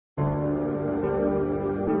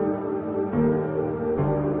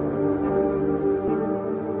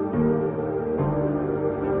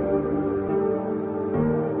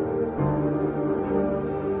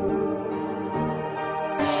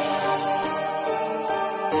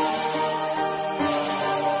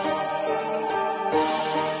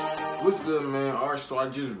I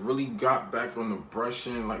just really got back on the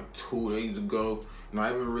brushing like 2 days ago. I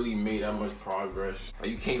haven't really made that much progress.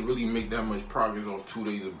 You can't really make that much progress off 2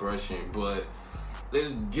 days of brushing, but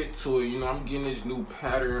let's get to it. I'm getting this new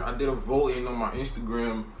pattern. I did a voting on my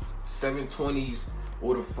Instagram, 720s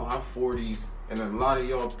or the 540s, and a lot of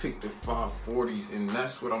y'all picked the 540s, and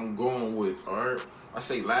that's what I'm going with, all right? I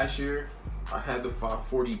say last year, I had the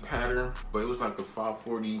 540 pattern, but it was like a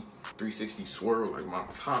 540 360 swirl. Like my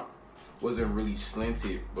top wasn't really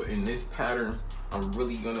slanted, but in this pattern, I'm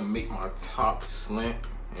really gonna make my top slant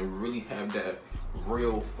and really have that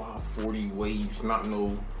real 540 waves, not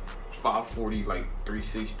no 540 like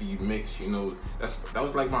 360 mix. That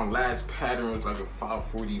was like my last pattern, was like a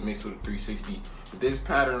 540 mix with a 360. But this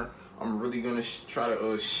pattern, I'm really gonna try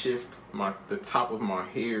to shift the top of my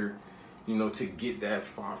hair, to get that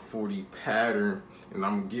 540 pattern, and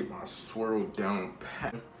I'm gonna get my swirl down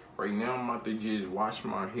pattern. Right now, I'm about to just wash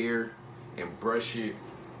my hair and brush it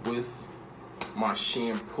with my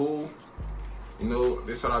shampoo.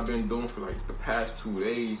 This is what I've been doing for like the past 2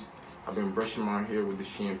 days. I've been brushing my hair with the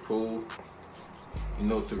shampoo,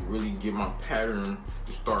 to really get my pattern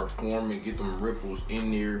to start forming, get them ripples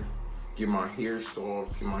in there, get my hair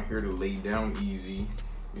soft, get my hair to lay down easy,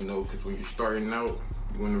 because when you're starting out,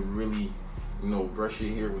 you want to really, brush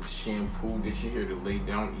your hair with the shampoo, get your hair to lay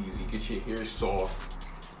down easy, get your hair soft.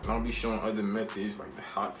 And I'll be showing other methods like the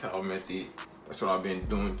hot towel method. That's what I've been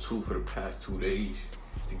doing too for the past 2 days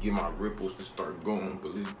to get my ripples to start going.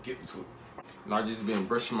 But let's get to it. And I just been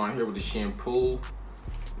brushing my hair with the shampoo,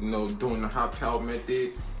 doing the hot towel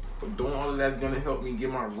method. But doing all of that's gonna help me get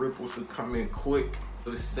my ripples to come in quick.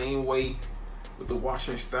 The same way with the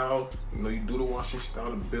washing style. You do the washing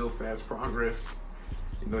style to build fast progress.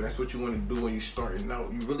 That's what you want to do when you're starting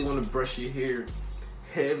out. You really want to brush your hair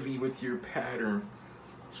heavy with your pattern,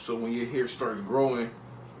 so when your hair starts growing,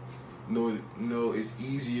 it's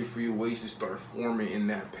easier for your waves to start forming in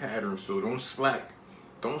that pattern. So don't slack.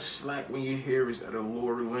 Don't slack when your hair is at a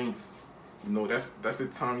lower length. That's the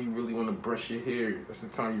time you really want to brush your hair. That's the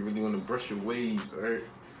time you really want to brush your waves, all right?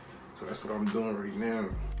 So that's what I'm doing right now.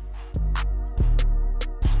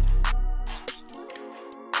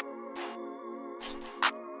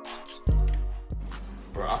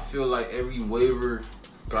 Bro, I feel like every waver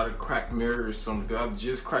got a cracked mirror or something. I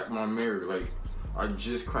just cracked my mirror. I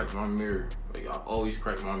just cracked my mirror. I always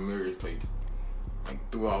crack my mirrors like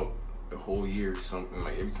throughout the whole year or something.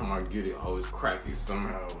 Like every time I get it, I always crack it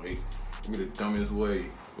somehow. Like in the dumbest way.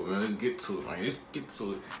 But man, let's get to it. Let's get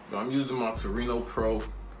to it. I'm using my Torino Pro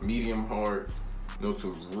medium hard,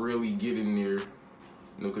 to really get in there.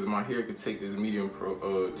 Because my hair could take this medium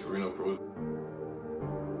Torino Pro.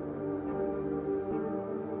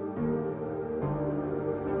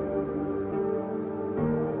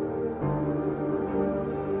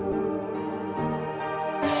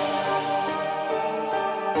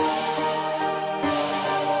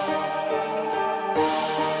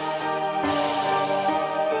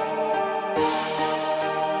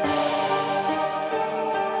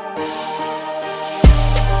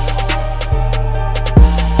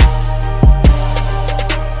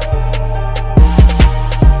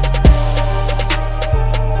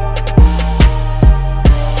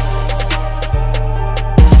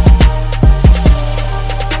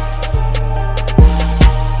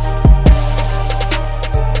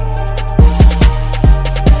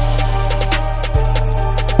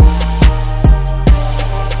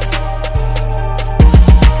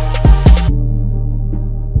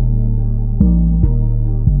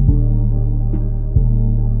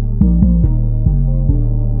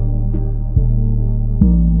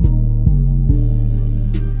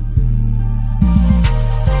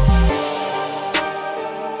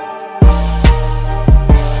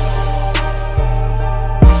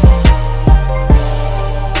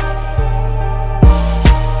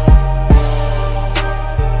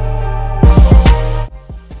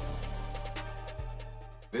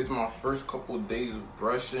 This is my first couple of days of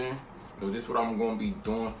brushing. This is what I'm gonna be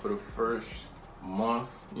doing for the first month,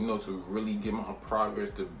 to really get my progress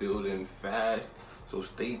to building fast. So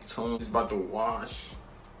stay tuned. It's about to wash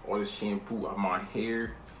all the shampoo out my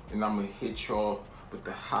hair, and I'm gonna hit y'all with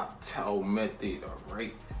the hot towel method, all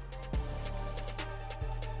right?